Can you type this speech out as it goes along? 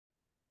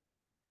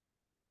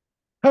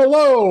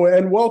Hello,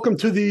 and welcome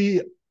to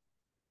the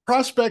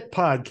Prospect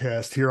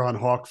Podcast here on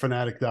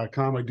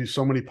hawkfanatic.com. I do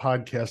so many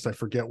podcasts, I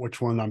forget which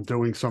one I'm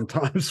doing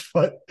sometimes,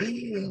 but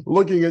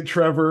looking at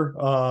Trevor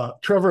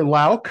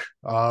Lauck,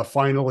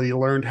 finally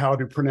learned how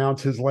to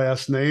pronounce his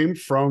last name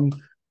from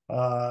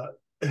uh,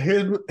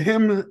 him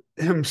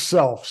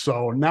himself.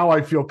 So now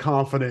I feel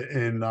confident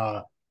in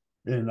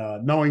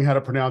knowing how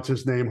to pronounce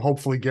his name.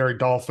 Hopefully, Gary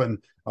Dolphin,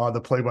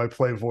 the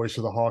play-by-play voice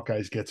of the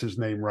Hawkeyes, gets his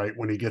name right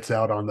when he gets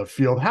out on the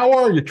field. How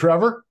are you,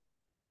 Trevor?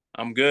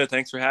 I'm good.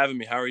 Thanks for having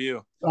me. How are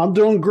you? I'm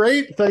doing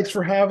great. Thanks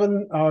for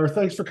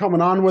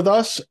coming on with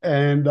us.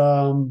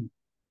 And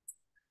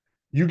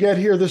you get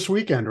here this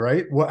weekend,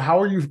 right?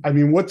 How are you? I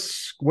mean,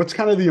 what's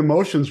kind of the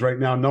emotions right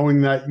now,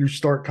 knowing that you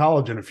start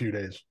college in a few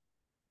days?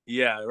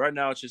 Yeah, right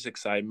now it's just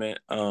excitement.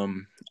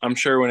 I'm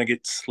sure when it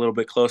gets a little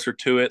bit closer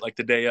to it, like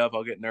the day of,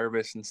 I'll get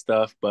nervous and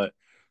stuff. But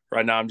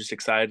right now I'm just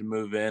excited to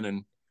move in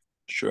and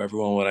show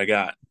everyone what I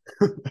got.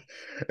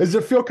 Does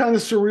it feel kind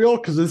of surreal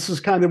because this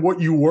is kind of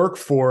what you work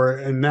for,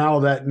 and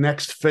now that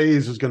next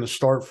phase is going to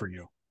start for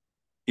you?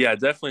 Yeah,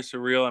 definitely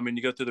surreal. I mean,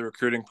 you go through the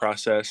recruiting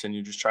process and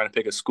you're just trying to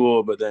pick a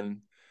school, but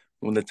then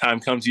when the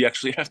time comes, you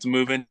actually have to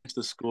move into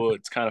the school.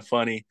 It's kind of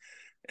funny.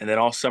 And then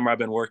all summer I've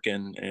been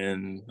working,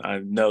 and I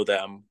know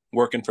that I'm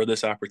working for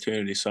this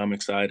opportunity, so I'm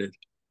excited.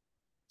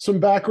 Some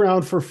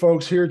background for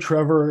folks here.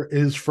 Trevor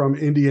is from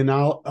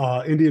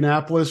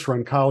Indianapolis,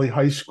 Roncalli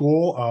High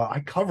School.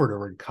 I covered a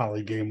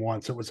Roncalli game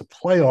once. It was a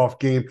playoff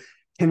game.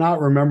 Cannot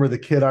remember the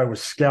kid I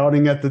was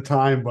scouting at the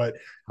time, but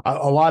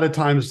a lot of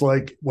times,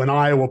 like when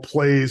Iowa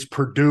plays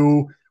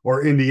Purdue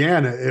or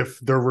Indiana, if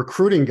they're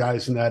recruiting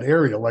guys in that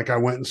area, like I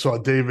went and saw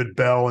David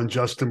Bell and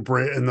Justin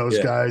Britt and those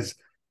Yeah. guys,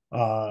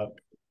 uh,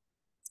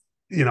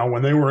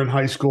 when they were in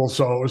high school.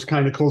 So it was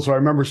kind of cool. So I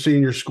remember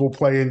seeing your school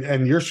play,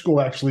 and your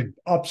school actually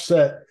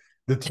upset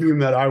the team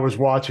that I was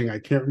watching. I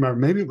can't remember.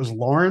 Maybe it was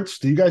Lawrence.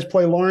 Do you guys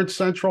play Lawrence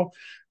Central?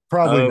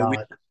 Probably Uh, we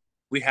not.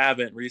 we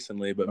haven't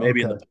recently, but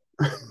maybe in Okay.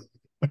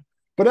 the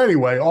But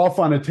anyway, off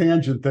on a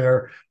tangent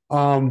there.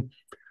 Um,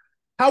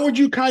 how would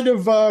you kind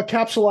of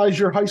capsulize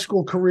your high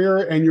school career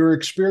and your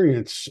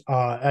experience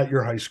at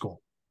your high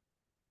school?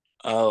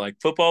 like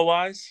football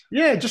wise.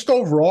 Yeah, just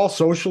overall,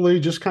 socially,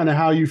 just kind of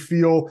how you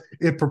feel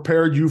it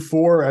prepared you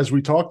for, as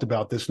we talked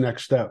about, this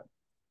next step.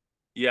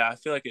 Yeah, I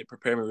feel like it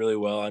prepared me really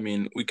well. I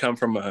mean, I come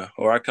from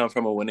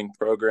a winning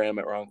program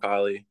at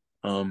Roncalli.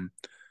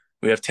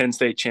 We have 10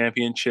 state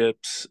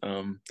championships.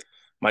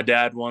 My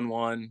dad won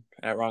one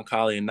at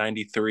Roncalli in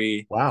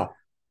 '93. Wow.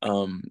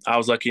 I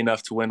was lucky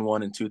enough to win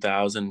one in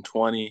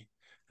 2020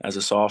 as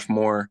a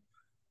sophomore.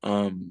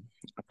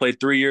 I played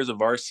 3 years of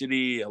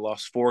varsity. I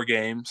lost 4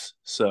 games.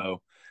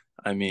 So,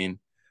 I mean,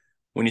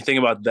 when you think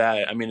about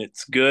that, I mean,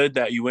 it's good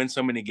that you win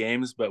so many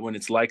games, but when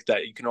it's like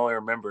that, you can only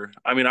remember.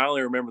 I mean, I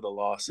only remember the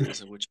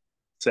losses, which is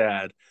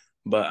sad.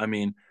 But I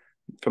mean,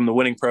 from the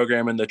winning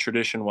program and the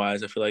tradition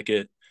wise, I feel like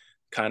it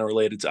kind of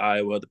related to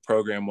Iowa, the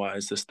program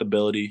wise, the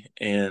stability,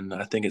 and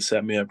I think it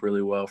set me up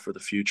really well for the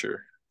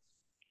future.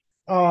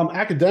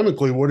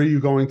 Academically, what are you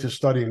going to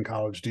study in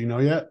college? Do you know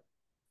yet?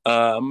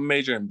 I'm a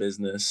major in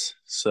business,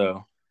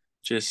 so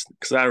just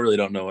because I really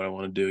don't know what I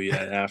want to do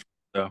yet after,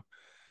 so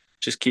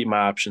just keep my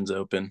options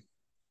open.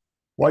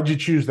 Why'd you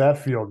choose that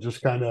field?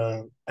 Just kind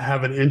of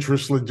have an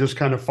interest, just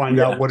kind of find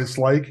out Yeah. what it's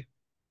like.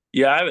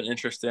 Yeah, I have an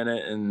interest in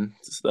it, and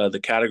the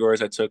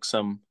categories I took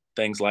some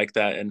things like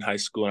that in high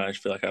school, and I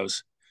just feel like I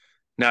was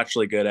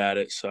naturally good at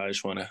it. So I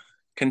just want to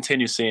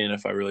continue seeing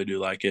if I really do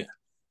like it.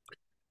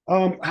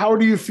 How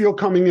do you feel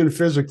coming in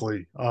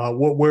physically?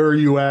 Where are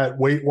you at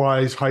weight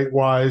wise, height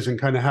wise, and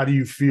kind of how do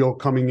you feel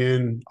coming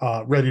in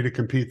ready to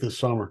compete this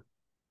summer?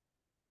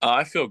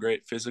 I feel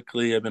great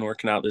physically. I've been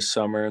working out this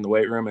summer in the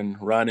weight room and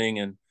running,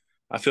 and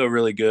I feel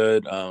really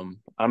good.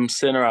 I'm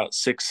sitting around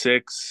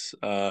 6'6",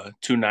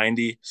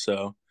 290,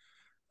 so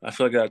I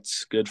feel like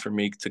that's good for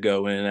me to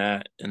go in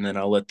at, and then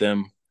I'll let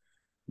them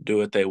do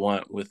what they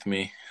want with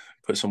me,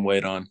 put some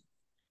weight on.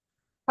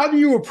 How do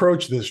you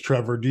approach this,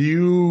 Trevor? Do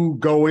you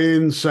go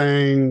in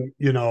saying,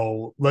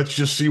 let's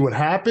just see what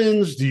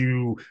happens? Do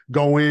you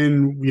go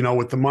in,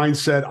 with the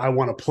mindset, I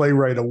want to play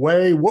right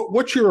away?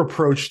 What's your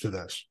approach to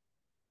this?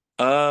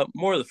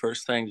 More of the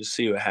first thing, just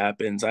see what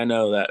happens. I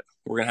know that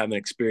we're gonna have an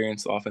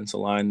experienced offensive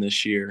line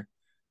this year.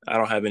 I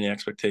don't have any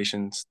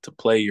expectations to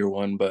play year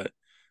one, but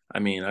I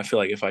mean, I feel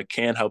like if I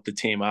can help the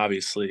team,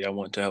 obviously I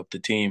want to help the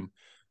team,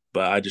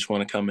 but I just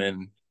want to come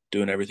in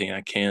doing everything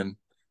I can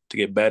to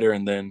get better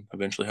and then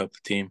eventually help the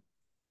team.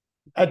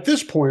 At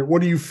this point,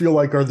 what do you feel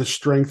like are the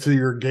strengths of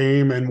your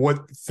game, and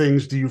what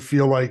things do you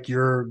feel like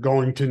you're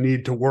going to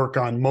need to work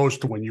on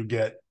most when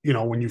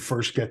when you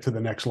first get to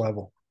the next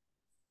level?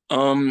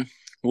 Um,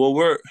 well,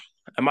 we're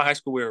at my high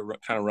school. We were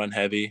kind of run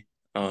heavy.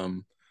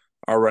 Um,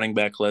 our running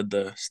back led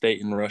the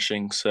state in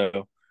rushing,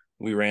 so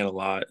we ran a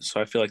lot.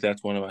 So I feel like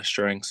that's one of my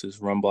strengths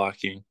is run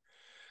blocking.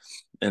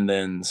 And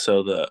then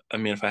I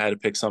mean, if I had to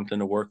pick something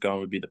to work on,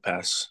 would be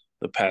pass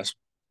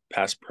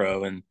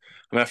pro. And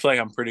I mean, I feel like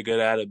I'm pretty good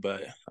at it,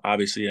 but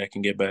obviously I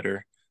can get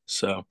better.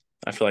 So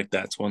I feel like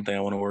that's one thing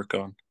I want to work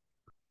on.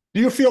 Do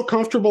you feel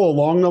comfortable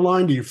along the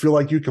line? Do you feel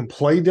like you can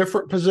play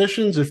different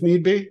positions if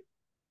need be?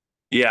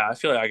 Yeah, I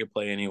feel like I could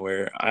play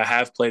anywhere. I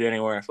have played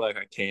anywhere. I feel like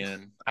I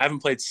can. I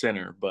haven't played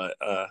center, but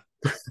I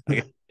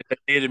guess if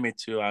they needed me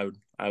to,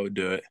 I would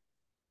do it.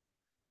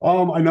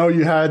 I know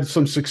you had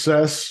some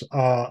success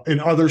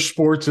in other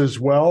sports as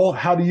well.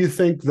 How do you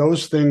think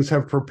those things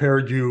have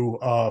prepared you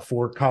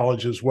for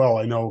college as well?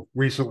 I know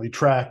recently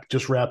track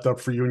just wrapped up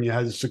for you and you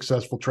had a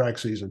successful track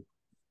season.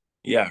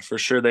 Yeah, for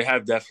sure. They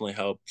have definitely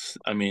helped.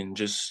 I mean,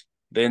 just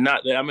they're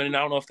not. I mean, I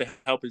don't know if the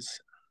help is.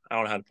 I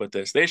don't know how to put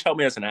this. They just help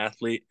me as an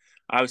athlete.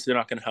 Obviously, they're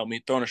not going to help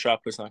me. Throwing a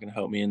shot put's not going to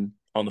help me in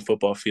on the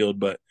football field,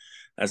 but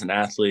as an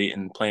athlete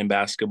and playing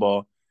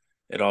basketball,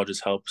 it all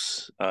just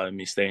helps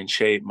me stay in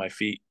shape.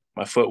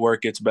 My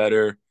footwork gets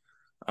better.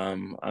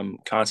 I'm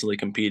constantly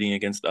competing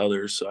against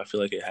others, so I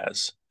feel like it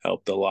has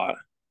helped a lot.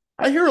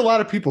 I hear a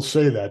lot of people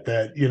say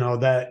that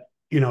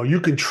you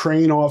can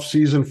train off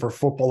season for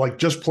football, like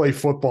just play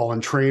football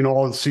and train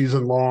all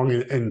season long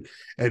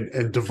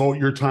and devote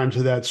your time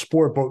to that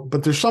sport.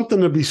 But there's something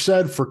to be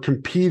said for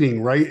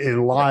competing, right, in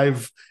Yeah,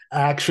 live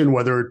action,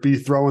 whether it be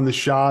throwing the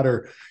shot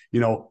or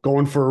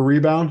going for a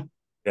rebound.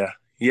 yeah,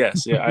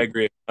 yes, yeah. I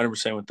agree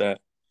 100% with that.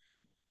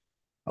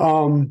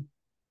 Um,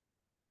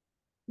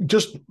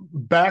 just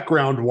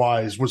background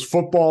wise, was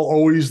football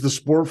always the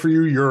sport for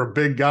you? You're a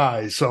big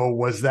guy. So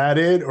was that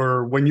it?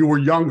 Or when you were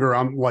younger,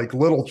 I'm like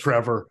little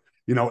Trevor,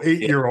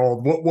 8 Yeah. year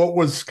old. What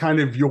was kind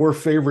of your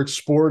favorite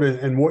sport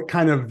and what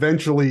kind of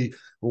eventually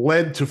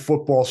led to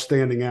football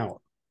standing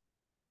out?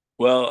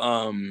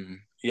 Well,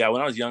 yeah,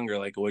 when I was younger,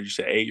 like what did you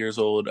say, 8 years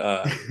old,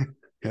 Yeah.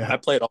 I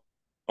played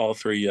all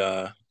three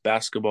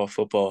basketball,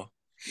 football,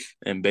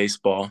 and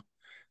baseball.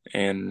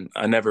 And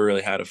I never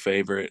really had a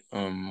favorite.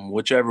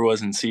 Whichever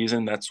was in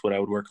season, that's what I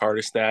would work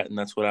hardest at, and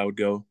that's what I would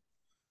go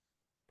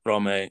put all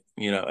my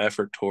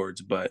effort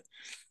towards. But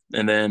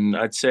and then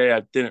I'd say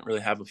I didn't really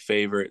have a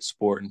favorite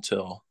sport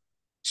until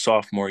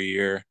sophomore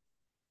year.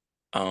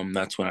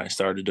 That's when I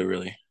started to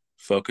really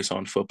focus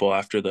on football.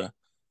 After the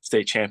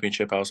state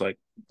championship, I was like,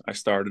 I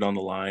started on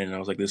the line, and I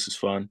was like, this is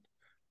fun.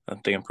 I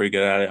think I'm pretty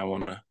good at it. I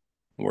want to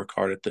work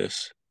hard at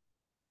this.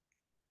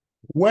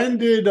 When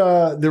did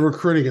the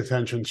recruiting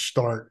attention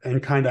start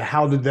and kind of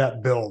how did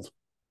that build?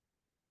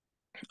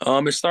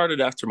 It started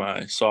after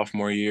my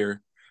sophomore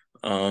year.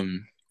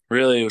 Um,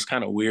 Really, it was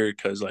kind of weird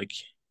because like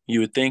you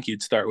would think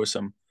you'd start with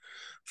some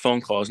phone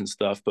calls and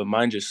stuff, but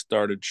mine just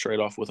started straight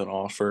off with an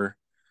offer.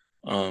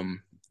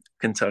 Um,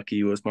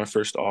 Kentucky was my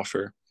first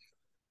offer,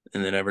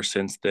 and then ever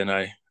since then,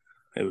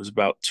 it was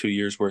about 2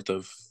 years worth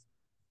of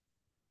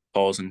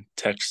calls and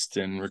texts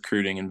and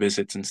recruiting and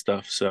visits and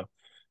stuff. So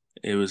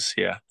it was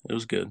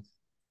good.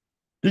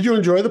 Did you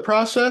enjoy the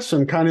process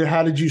and kind of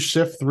how did you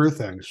sift through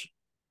things?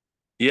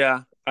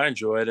 Yeah, I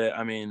enjoyed it.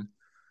 I mean,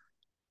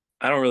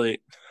 I don't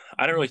really,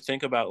 I didn't really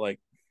think about like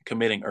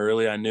committing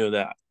early. I knew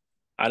that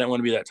I didn't want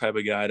to be that type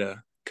of guy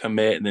to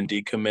commit and then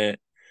decommit.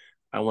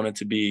 I wanted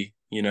to be,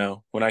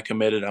 when I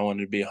committed, I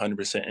wanted to be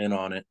 100% in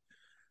on it.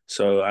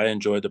 So I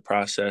enjoyed the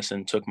process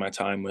and took my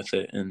time with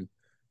it and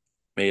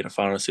made a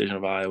final decision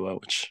of Iowa,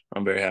 which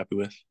I'm very happy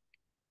with.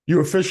 You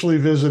officially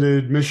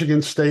visited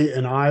Michigan State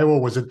and Iowa.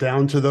 Was it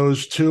down to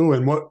those two?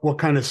 And what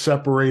kind of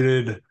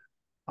separated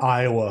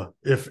Iowa,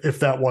 if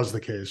that was the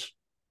case?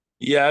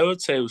 Yeah, I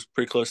would say it was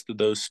pretty close to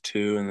those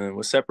two. And then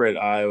what separated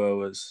Iowa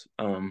was,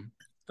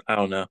 I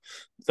don't know,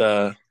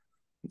 the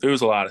there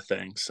was a lot of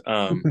things.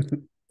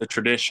 The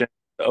tradition,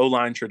 the O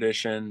line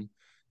tradition,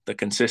 the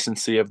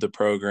consistency of the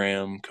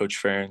program, Coach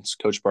Ferentz,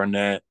 Coach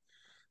Barnett,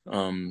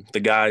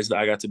 the guys that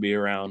I got to be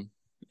around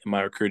in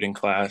my recruiting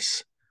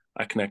class,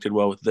 I connected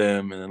well with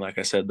them. And then, like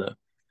I said, the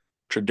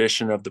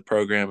tradition of the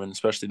program and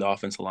especially the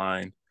offensive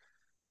line,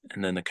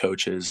 and then the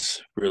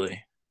coaches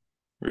really,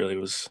 really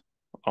was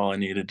all I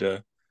needed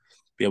to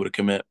be able to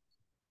commit.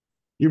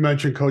 You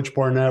mentioned Coach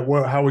Barnett.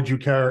 How would you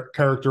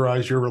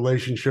characterize your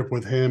relationship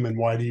with him, and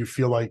why do you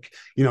feel like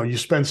you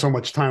spend so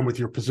much time with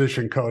your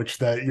position coach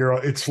that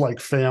it's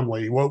like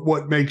family?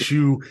 What makes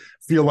you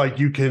feel like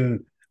you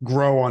can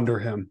grow under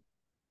him?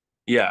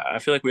 Yeah, I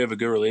feel like we have a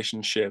good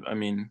relationship. I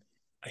mean,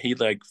 he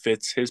like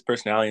fits his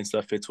personality and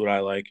stuff fits what I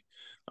like.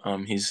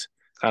 He's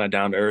kind of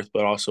down to earth,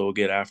 but also will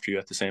get after you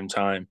at the same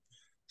time.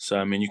 So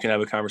I mean, you can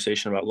have a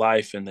conversation about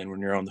life, and then when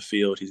you're on the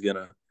field, he's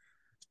gonna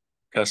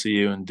cuss at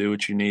you and do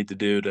what you need to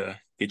do to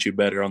get you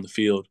better on the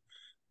field.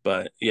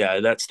 But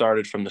yeah, that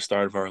started from the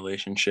start of our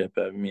relationship.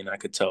 I mean, I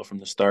could tell from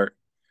the start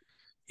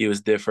he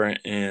was different,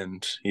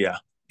 and yeah,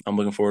 I'm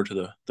looking forward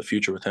to the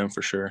future with him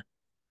for sure.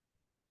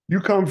 You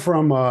come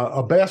from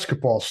a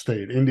basketball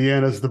state.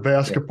 Indiana's the Yeah,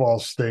 basketball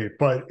state,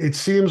 but it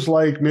seems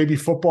like maybe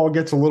football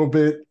gets a little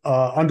bit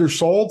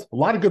undersold. A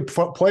lot of good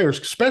players,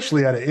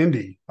 especially out of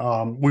Indy.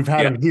 We've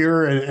had yeah. them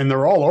here, and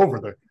they're all over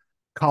the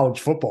college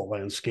football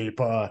landscape.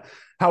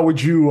 How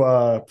would you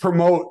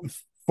promote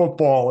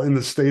football in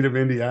the state of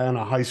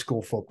Indiana, high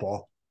school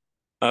football?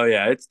 Oh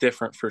yeah, it's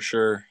different for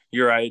sure.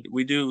 You're right.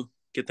 We do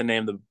get the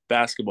name the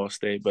basketball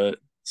state, but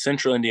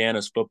Central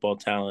Indiana's football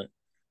talent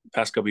the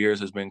past couple years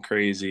has been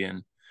crazy,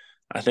 and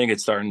I think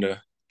it's starting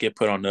to get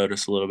put on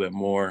notice a little bit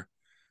more.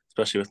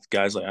 especially with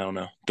guys like, I don't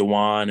know,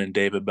 Dewan and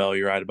David Bell.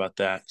 You're right about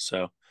that.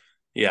 So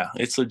yeah,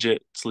 it's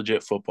legit. It's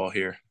legit football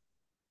here.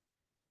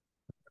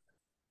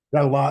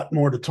 Got a lot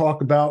more to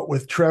talk about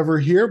with Trevor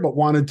here, but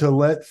wanted to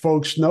let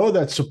folks know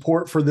that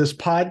support for this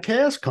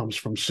podcast comes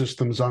from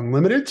Systems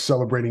Unlimited,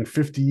 celebrating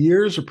 50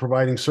 years of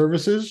providing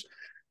services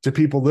to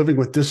people living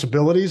with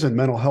disabilities and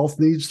mental health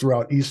needs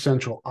throughout East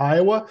Central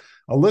Iowa.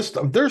 A list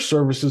of their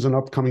services and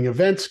upcoming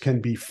events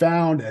can be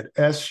found at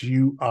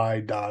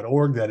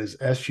sui.org. That is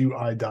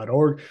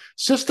sui.org.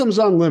 Systems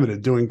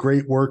Unlimited, doing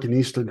great work in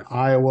Eastern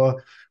Iowa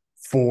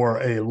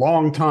for a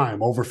long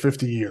time, over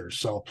 50 years.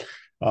 So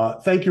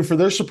thank you for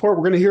their support.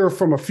 We're going to hear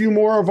from a few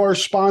more of our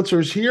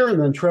sponsors here,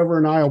 and then Trevor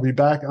and I will be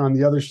back on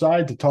the other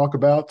side to talk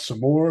about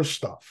some more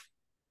stuff.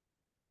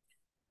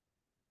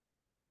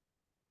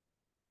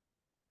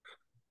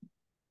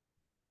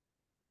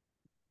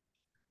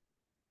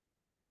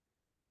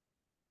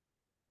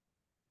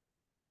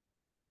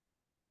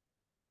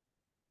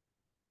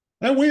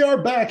 And we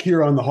are back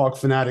here on the Hawk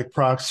Fanatic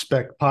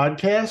Prospect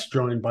Podcast,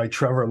 joined by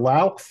Trevor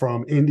Lauck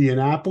from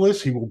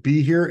Indianapolis. He will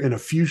be here in a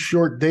few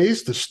short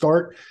days to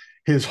start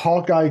his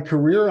Hawkeye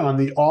career on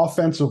the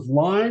offensive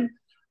line.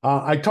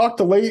 I talked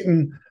to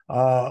Leighton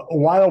a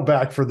while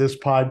back for this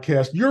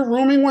podcast. You're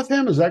rooming with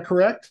him, is that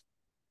correct?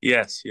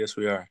 Yes, yes,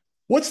 we are.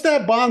 What's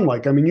that bond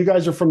like? I mean, you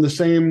guys are from the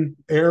same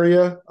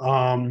area,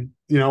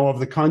 of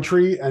the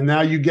country, and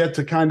now you get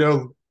to kind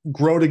of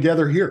grow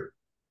together here.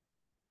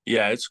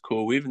 Yeah, it's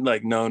cool. We've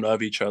like known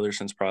of each other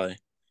since probably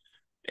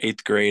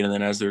eighth grade, and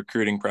then as the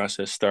recruiting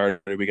process started,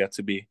 we got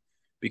to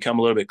become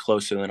a little bit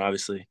closer. And then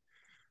obviously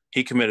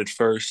he committed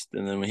first,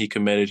 and then when he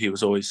committed, he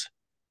was always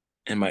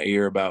in my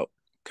ear about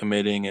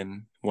committing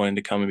and wanting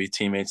to come and be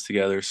teammates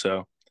together.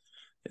 So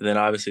and then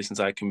obviously since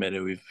I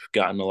committed, we've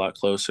gotten a lot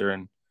closer,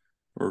 and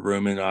we're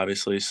rooming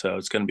obviously. So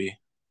it's gonna be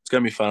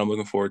fun. I'm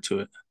looking forward to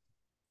it.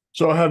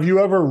 So, have you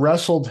ever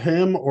wrestled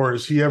him, or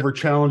has he ever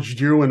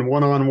challenged you in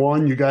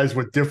one-on-one? You guys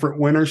with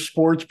different winter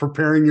sports,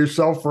 preparing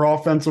yourself for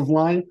offensive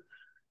line.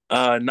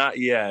 Not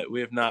yet. We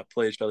have not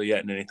played each other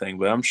yet in anything,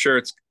 but I'm sure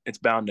it's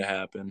bound to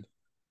happen.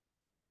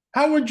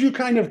 How would you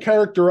kind of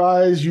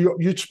characterize you?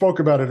 You spoke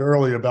about it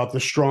earlier about the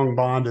strong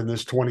bond in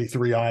this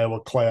 23 Iowa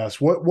class.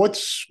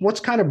 What's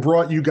kind of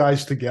brought you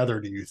guys together?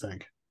 Do you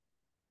think?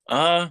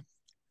 Uh,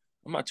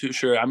 I'm not too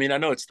sure. I mean, I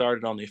know it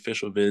started on the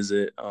official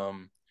visit.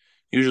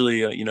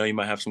 Usually, you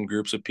might have some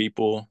groups of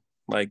people,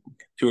 like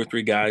two or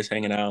three guys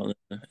hanging out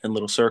in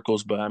little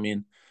circles. But I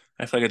mean,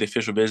 I feel like at the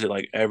official visit,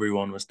 like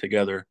everyone was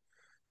together,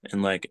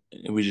 and like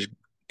we just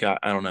got,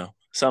 I don't know,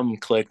 something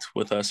clicked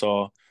with us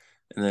all.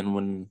 And then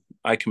when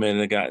I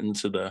committed, I got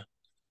into the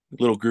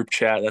little group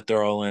chat that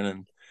they're all in,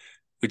 and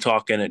we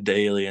talk in it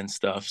daily and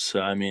stuff.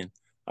 So I mean,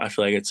 I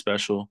feel like it's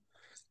special.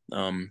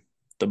 Um,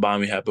 the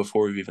bond we had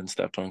before we've even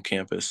stepped on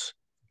campus.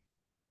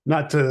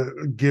 Not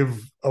to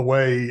give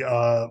away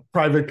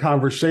private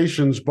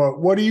conversations, but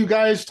what do you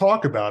guys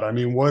talk about? I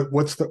mean, what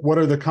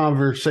are the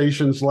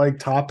conversations like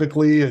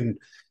topically,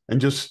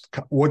 and just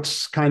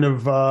what's kind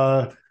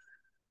of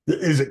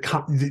is it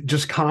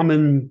just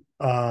common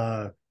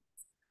I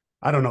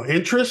don't know,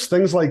 interests,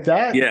 things like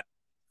that? Yeah,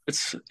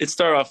 it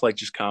started off like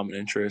just common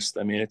interest.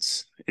 I mean,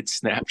 it's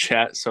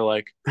Snapchat, so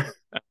like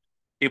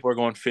people are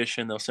going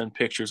fishing, they'll send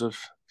pictures of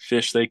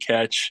fish they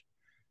catch.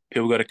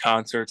 People go to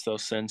concerts, they'll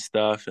send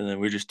stuff, and then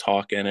we just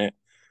talk in it.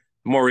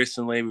 More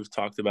recently, we've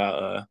talked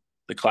about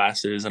the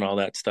classes and all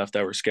that stuff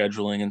that we're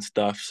scheduling and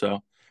stuff.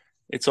 So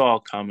it's all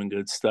common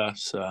good stuff.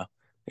 So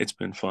it's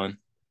been fun.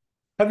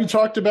 Have you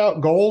talked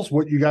about goals,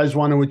 what you guys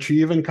want to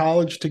achieve in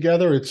college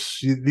together? It's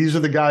these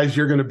are the guys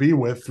you're going to be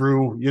with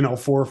through,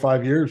 4 or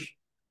 5 years.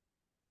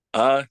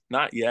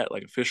 Not yet,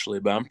 like officially,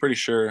 but I'm pretty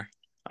sure.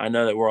 I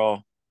know that we're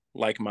all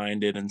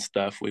like-minded and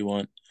stuff. We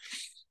want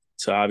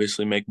to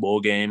obviously make bowl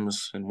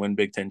games and win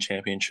Big Ten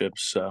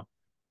championships. So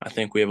I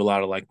think we have a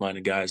lot of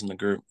like-minded guys in the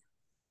group.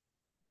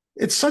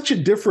 It's such a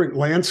different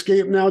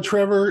landscape now,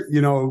 Trevor.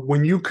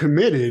 When you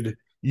committed,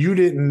 you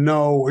didn't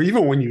know, or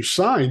even when you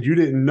signed, you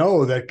didn't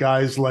know that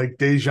guys like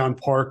Dejan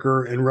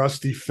Parker and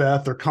Rusty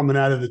Feth are coming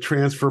out of the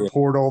transfer Yeah.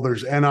 portal.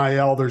 There's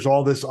NIL, there's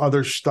all this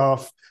other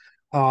stuff.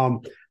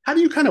 How do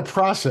you kind of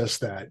process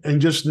that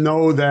and just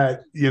know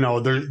that,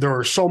 there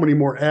are so many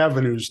more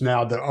avenues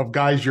now of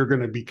guys you're going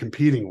to be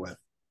competing with?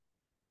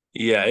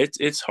 Yeah,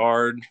 it's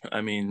hard.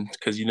 I mean,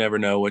 because you never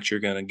know what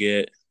you're gonna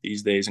get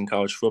these days in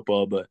college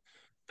football. But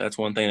that's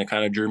one thing that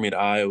kind of drew me to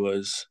Iowa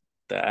is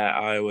that at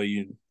Iowa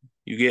you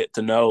get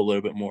to know a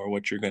little bit more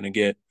what you're gonna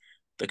get,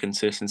 the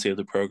consistency of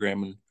the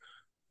program and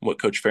what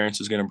Coach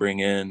Ferentz is gonna bring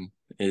in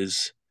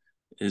is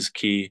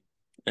key.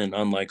 And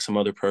unlike some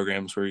other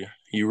programs where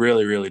you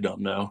really really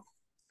don't know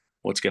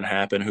what's gonna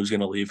happen, who's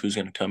gonna leave, who's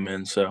gonna come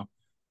in. So I feel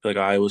like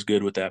Iowa's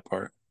good with that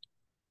part.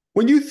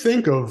 When you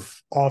think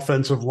of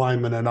offensive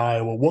linemen in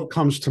Iowa, what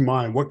comes to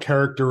mind? What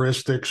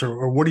characteristics,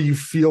 or what do you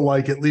feel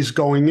like, at least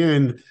going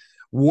in,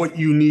 what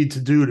you need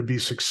to do to be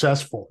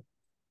successful?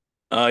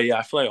 Yeah,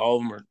 I feel like all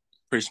of them are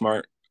pretty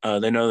smart.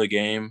 They know the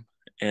game,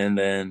 and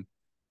then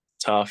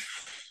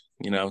tough,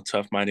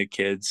 tough-minded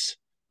kids,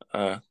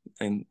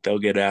 and they'll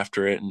get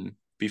after it and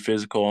be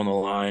physical on the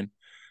line.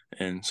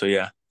 And so,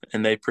 yeah,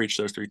 and they preach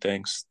those three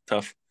things: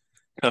 tough,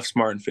 tough,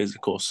 smart, and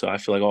physical. So I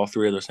feel like all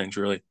three of those things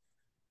really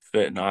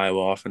fit an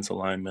Iowa offensive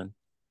lineman.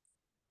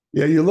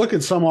 Yeah, you look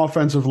at some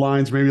offensive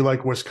lines, maybe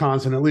like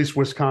Wisconsin, at least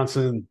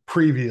Wisconsin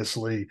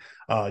previously,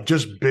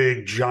 just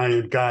big,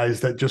 giant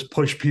guys that just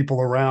push people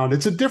around.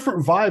 It's a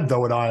different vibe,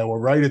 though, at Iowa,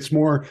 right? It's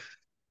more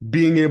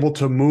being able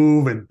to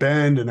move and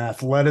bend and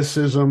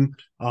athleticism.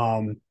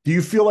 Do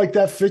you feel like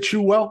that fits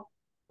you well?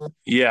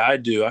 Yeah, I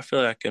do. I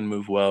feel like I can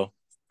move well,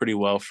 pretty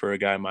well for a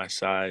guy my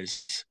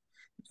size.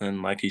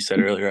 And like you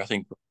said earlier, I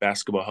think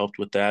basketball helped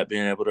with that,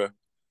 being able to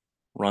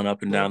run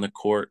up and down the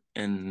court.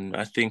 And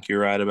I think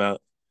you're right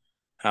about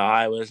how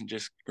Iowa doesn't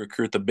just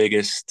recruit the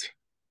biggest,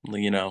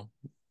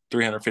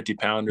 350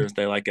 pounders.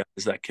 They like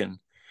guys that can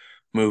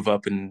move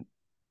up and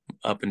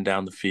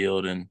down the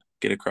field and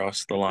get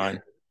across the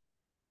line.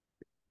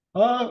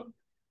 Uh,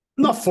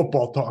 Enough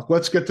football talk.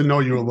 Let's get to know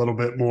you a little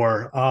bit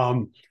more.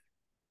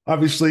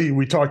 Obviously,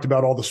 we talked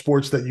about all the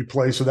sports that you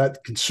play, so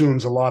that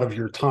consumes a lot of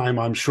your time,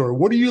 I'm sure.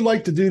 What do you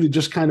like to do to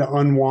just kind of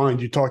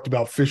unwind? You talked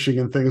about fishing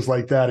and things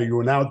like that. Are you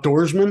an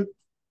outdoorsman?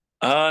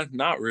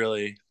 Not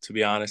really, to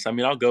be honest. I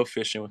mean, I'll go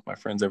fishing with my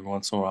friends every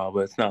once in a while,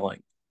 but it's not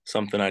like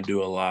something I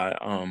do a lot.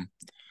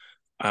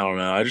 I don't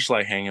know. I just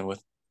like hanging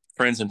with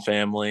friends and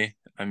family.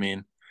 I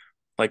mean,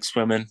 like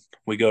swimming.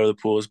 We go to the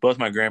pools. Both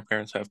my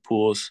grandparents have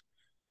pools,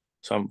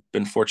 so I've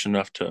been fortunate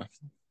enough to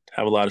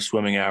have a lot of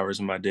swimming hours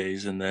in my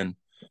days, and then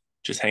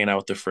just hanging out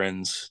with the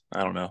friends.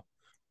 I don't know.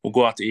 We'll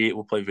go out to eat.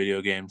 We'll play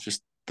video games,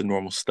 just the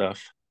normal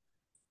stuff.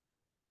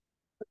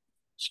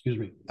 Excuse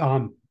me.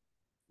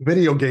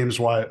 Video games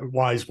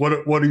wise, what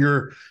are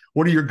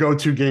your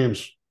go-to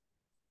games?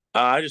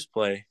 I just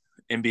play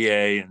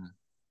NBA and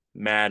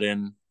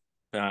Madden,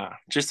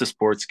 just the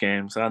sports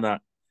games. I'm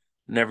not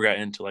never got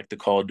into like the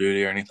Call of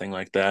Duty or anything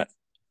like that.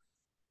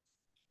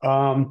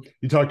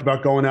 You talked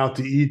about going out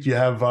to eat. Do you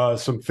have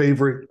some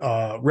favorite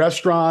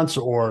restaurants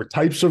or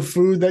types of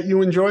food that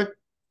you enjoy?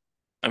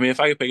 I mean, if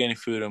I could pick any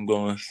food, I'm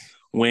going with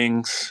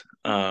wings.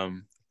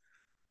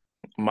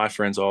 My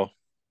friends all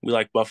we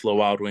like Buffalo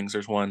Wild Wings.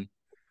 There's one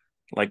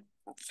like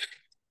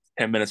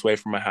 10 minutes away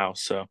from my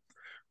house, so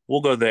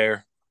we'll go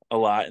there a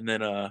lot. And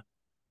then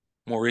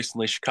more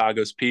recently,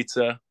 Chicago's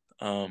Pizza.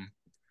 Um,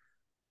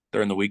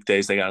 during the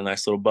weekdays, they got a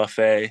nice little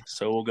buffet,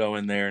 so we'll go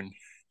in there and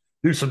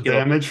Do some get a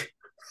damage.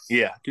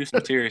 yeah, do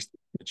some serious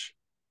damage.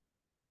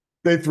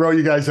 They throw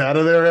you guys out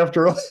of there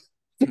after all.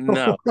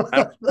 No,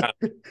 I don't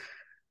know.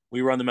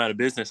 We run them out of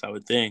business, I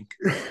would think.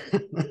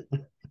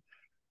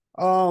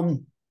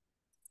 um,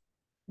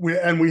 we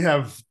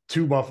have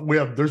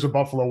there's a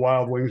Buffalo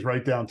Wild Wings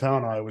right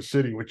downtown Iowa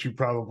City, which you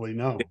probably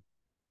know.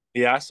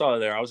 Yeah, I saw it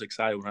there. I was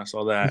excited when I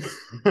saw that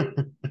for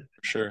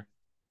sure.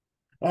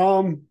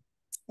 um,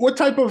 what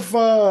type of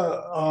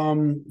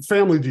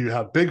family do you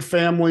have? Big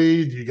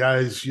family? Do you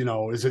guys,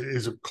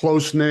 is it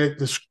close knit?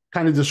 Just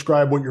kind of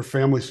describe what your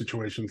family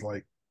situation's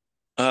like.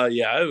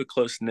 Yeah, I have a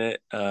close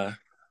knit.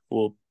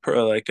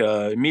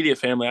 Immediate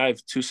family. I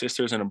have two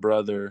sisters and a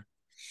brother,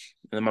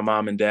 and then my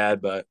mom and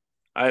dad. But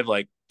I have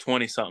like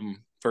 20 something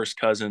first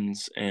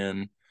cousins,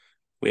 and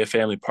we have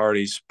family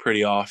parties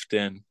pretty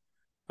often,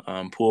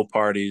 pool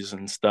parties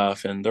and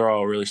stuff. And they're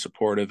all really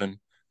supportive and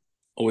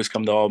always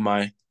come to all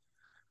my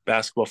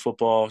basketball,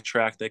 football,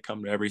 track. They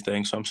come to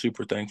everything, so I'm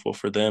super thankful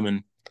for them.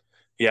 And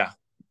yeah,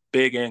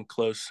 big and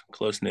close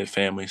knit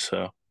family.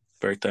 So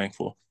very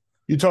thankful.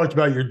 You talked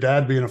about your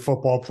dad being a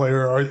football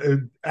player.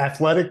 Are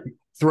athletic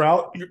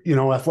throughout,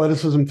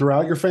 athleticism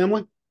throughout your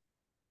family?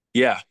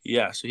 Yeah,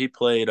 yeah. So he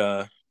played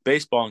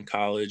baseball in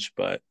college,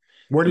 but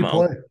Where do then you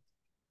my play? uncle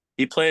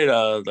he played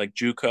like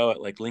JUCO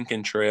at like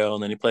Lincoln Trail,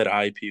 and then he played at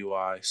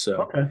IPY.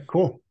 So Okay,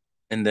 cool.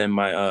 and then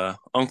my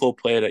uncle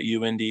played at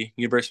UIndy,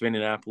 University of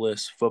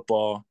Indianapolis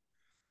football,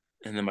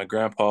 and then my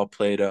grandpa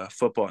played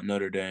football at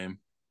Notre Dame.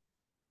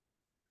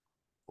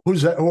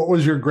 Who's that? What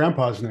was your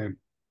grandpa's name?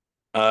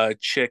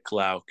 Chick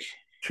Lauck.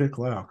 Chick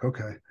Lauck.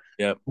 Okay.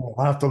 Yep. Well,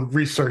 I'll have to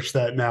research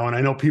that now. And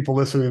I know people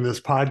listening to this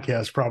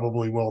podcast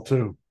probably will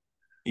too.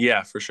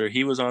 Yeah, for sure.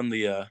 He was on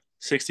the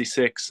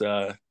 '66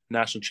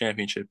 national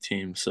championship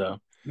team, so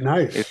it's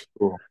Nice.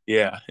 cool.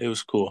 Yeah, it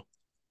was cool.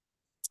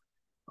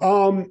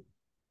 Um,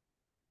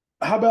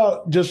 how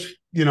about just,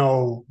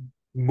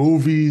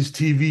 movies,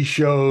 TV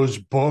shows,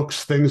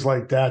 books, things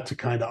like that to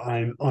kind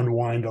of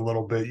unwind a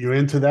little bit? You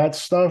into that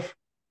stuff?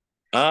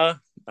 Uh,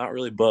 Not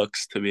really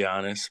books to be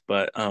honest,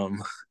 but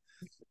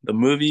the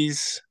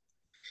movies.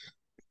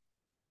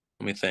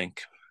 Let me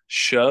think.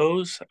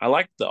 Shows. I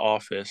liked The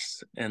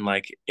Office in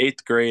like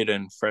eighth grade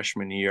and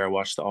freshman year. I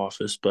watched The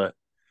Office, but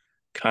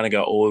kind of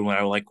got old when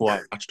I like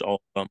watched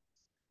all of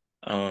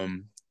them.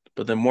 Um,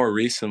 but then more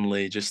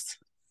recently, just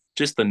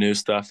the new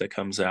stuff that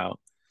comes out.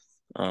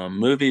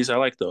 Movies. I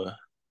like the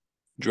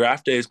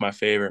Draft Day is my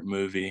favorite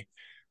movie.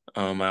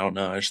 I don't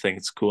know. I just think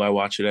it's cool. I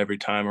watch it every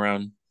time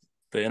around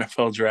the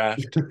NFL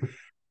draft,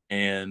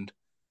 and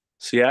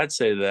so yeah, I'd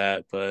say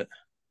that. But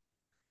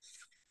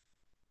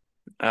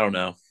I don't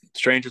know.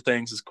 Stranger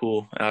Things is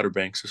cool. Outer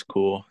Banks is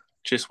cool.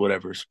 just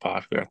whatever's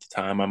popular at the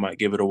time. I might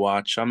give it a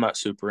watch. I'm not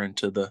super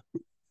into the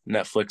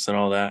Netflix and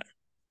all that.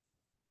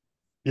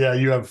 Yeah,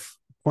 you have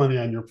plenty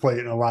on your plate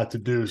and a lot to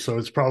do, so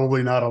it's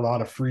probably not a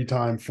lot of free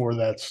time for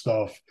that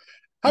stuff.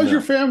 How's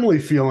your No. family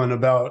feeling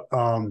about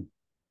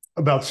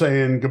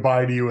saying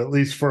goodbye to you at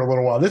least for a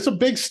little while? That's a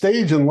big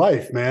stage in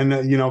life, man.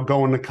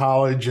 Going to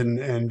college and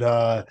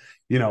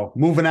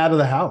moving out of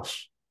the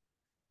house.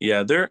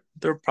 Yeah,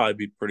 they'll probably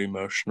be pretty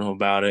emotional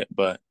about it,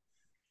 but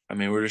I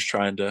mean, we're just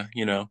trying to,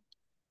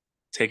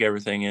 take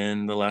everything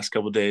in the last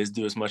couple of days,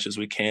 do as much as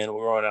we can.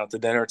 We're going out to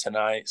dinner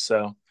tonight,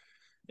 so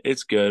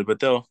it's good,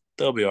 but they'll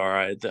be all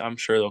right. I'm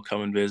sure they'll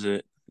come and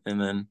visit, and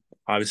then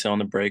obviously on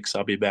the breaks,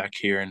 I'll be back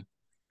here and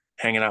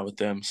hanging out with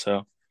them.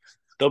 So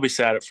they'll be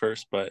sad at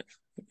first, but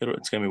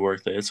it's gonna be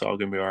worth it. It's all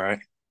gonna be all right.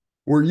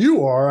 Where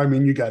you are, I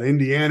mean, you got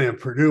Indiana and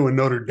Purdue and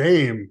Notre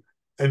Dame,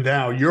 and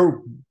now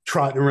you're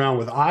trotting around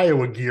with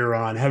Iowa gear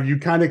on. Have you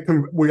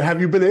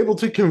been able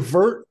to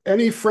convert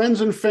any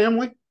friends and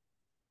family?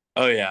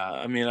 Oh yeah,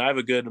 I mean, I have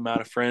a good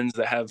amount of friends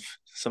that have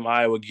some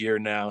Iowa gear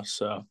now,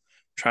 so I'm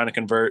trying to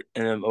convert,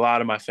 and a lot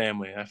of my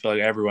family. I feel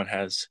like everyone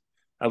has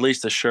at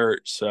least a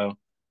shirt, so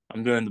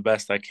I'm doing the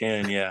best I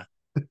can. Yeah,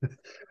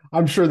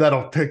 I'm sure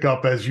that'll pick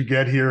up as you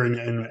get here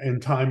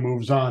and time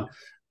moves on.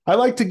 I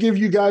like to give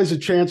you guys a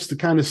chance to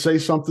kind of say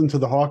something to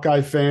the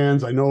Hawkeye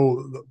fans. I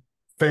know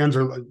fans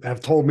have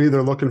told me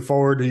they're looking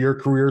forward to your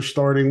career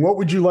starting. What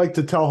would you like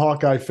to tell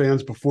Hawkeye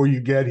fans before you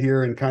get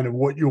here, and kind of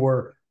what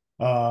your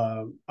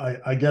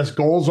I guess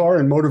goals are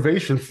and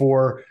motivation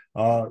for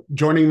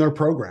joining their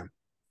program?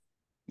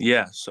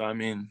 yeah. So I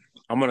mean,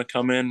 I'm gonna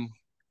come in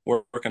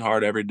working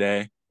hard every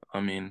day. I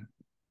mean,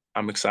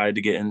 I'm excited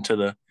to get into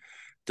the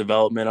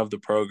development of the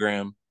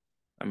program.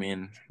 I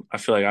mean, I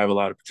feel like I have a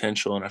lot of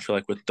potential, and I feel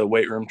like with the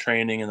weight room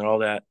training and all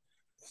that,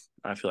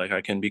 I feel like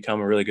I can become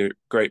a really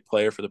great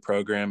player for the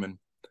program. And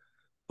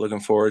looking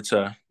forward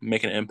to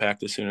making an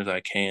impact as soon as I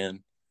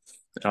can.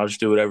 And I'll just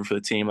do whatever for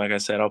the team. Like I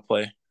said, I'll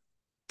play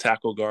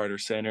tackle, guard, or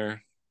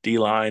center, D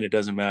line. It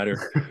doesn't matter.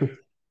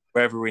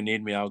 Wherever we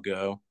need me, I'll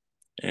go.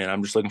 And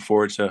I'm just looking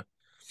forward to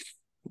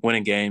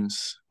winning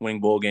games, winning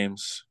bowl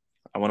games.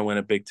 I want to win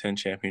a Big Ten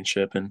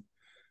championship, and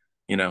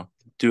you know,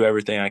 do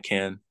everything I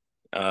can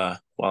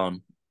while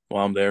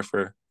I'm there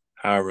for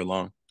however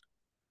long.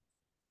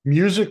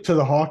 Music to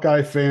the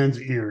Hawkeye fans'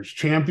 ears,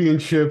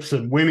 championships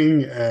and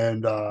winning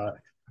and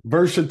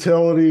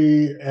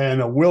versatility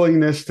and a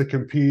willingness to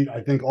compete.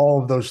 I think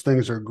all of those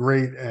things are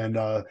great and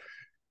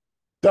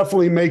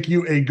definitely make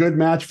you a good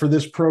match for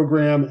this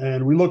program.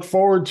 And we look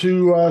forward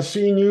to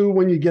seeing you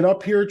when you get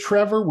up here,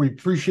 Trevor. We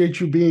appreciate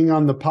you being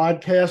on the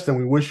podcast and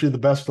we wish you the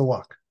best of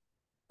luck.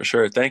 For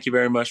sure. Thank you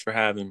very much for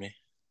having me.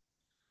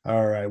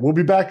 All right. We'll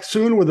be back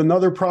soon with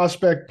another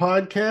Prospect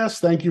podcast.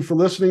 Thank you for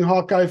listening,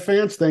 Hawkeye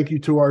fans. Thank you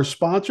to our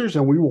sponsors,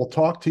 and we will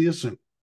talk to you soon.